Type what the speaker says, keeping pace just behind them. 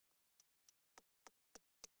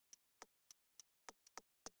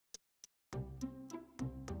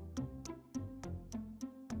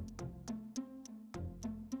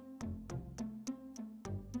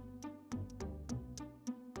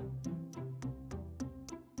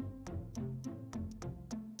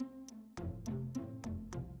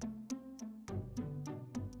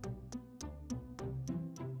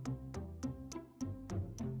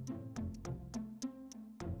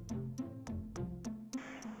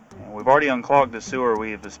And we've already unclogged the sewer.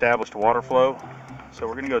 We've established water flow. So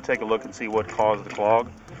we're going to go take a look and see what caused the clog.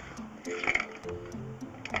 If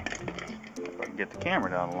I can get the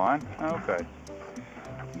camera down the line. Okay.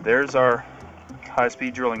 There's our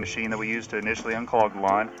high-speed drilling machine that we used to initially unclog the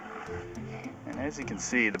line. And as you can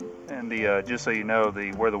see, just so you know,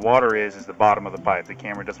 where the water is the bottom of the pipe. The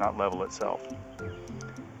camera does not level itself.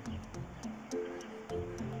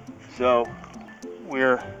 So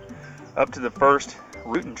we're up to the first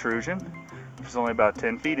root intrusion, which is only about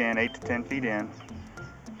 10 feet in, 8 to 10 feet in,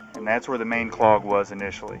 and that's where the main clog was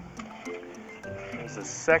initially. There's a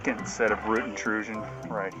second set of root intrusion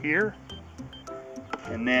right here,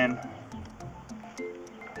 and then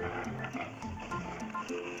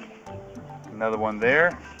another one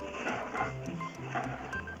there,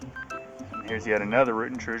 and here's yet another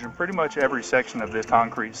root intrusion. Pretty much every section of this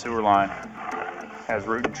concrete sewer line has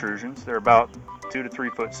root intrusions. They're about 2 to 3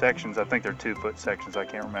 foot sections. I think they're 2 foot sections, I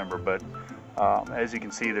can't remember, but as you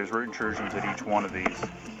can see, there's root intrusions at each one of these.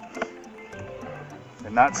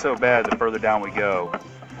 And not so bad the further down we go.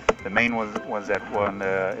 The main one was at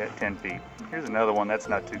 10 feet. Here's another one that's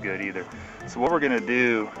not too good either. So what we're going to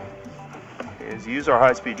do is use our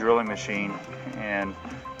high-speed drilling machine and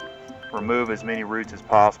remove as many roots as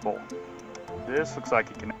possible. This looks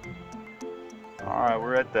like it can. Alright,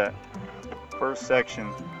 we're at that first section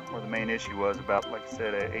where the main issue was, about, like I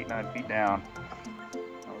said, 8-9 feet down.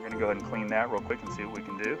 We're going to go ahead and clean that real quick and see what we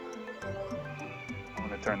can do. I'm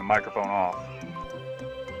going to turn the microphone off.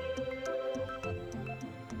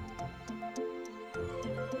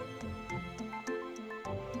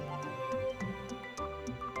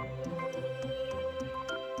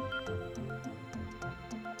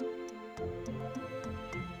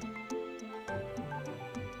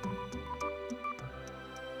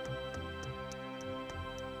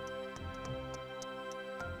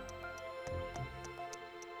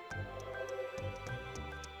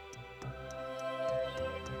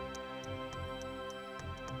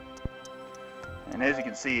 And as you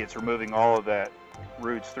can see, it's removing all of that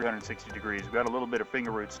roots 360 degrees. We've got a little bit of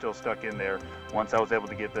finger roots still stuck in there. Once I was able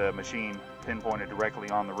to get the machine pinpointed directly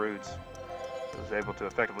on the roots, I was able to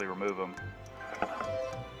effectively remove them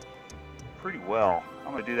pretty well.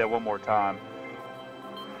 I'm going to do that one more time.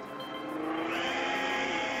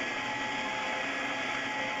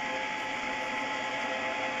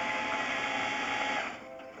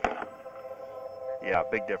 Yeah,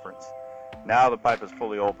 big difference. Now the pipe is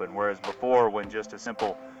fully open, whereas before, when just a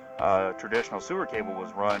simple traditional sewer cable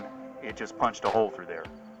was run, it just punched a hole through there.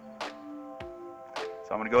 So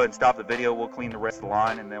I'm going to go ahead and stop the video. We'll clean the rest of the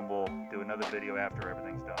line, and then we'll do another video after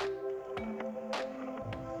everything's done.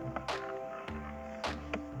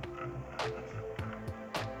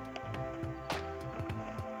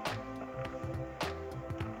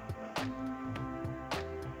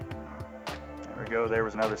 There we go. There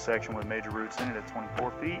was another section with major roots in it at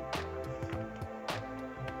 24 feet.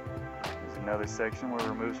 Another section where we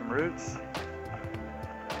remove some roots.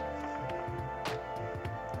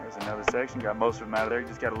 There's another section, got most of them out of there. You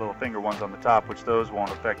just got a little finger ones on the top, which those won't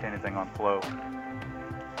affect anything on flow.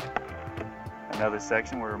 Another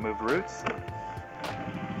section where we removed roots.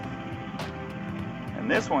 And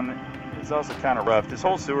this one is also kind of rough. This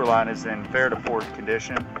whole sewer line is in fair to poor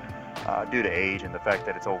condition due to age and the fact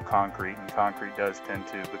that it's old concrete, and concrete does tend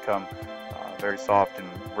to become very soft and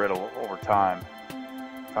brittle over time.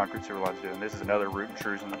 Concrete sewer lines do. And this is another root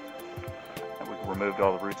intrusion that we removed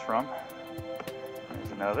all the roots from.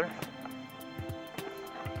 There's another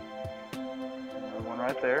one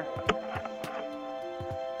right there.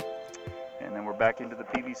 And then we're back into the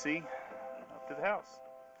PVC up to the house.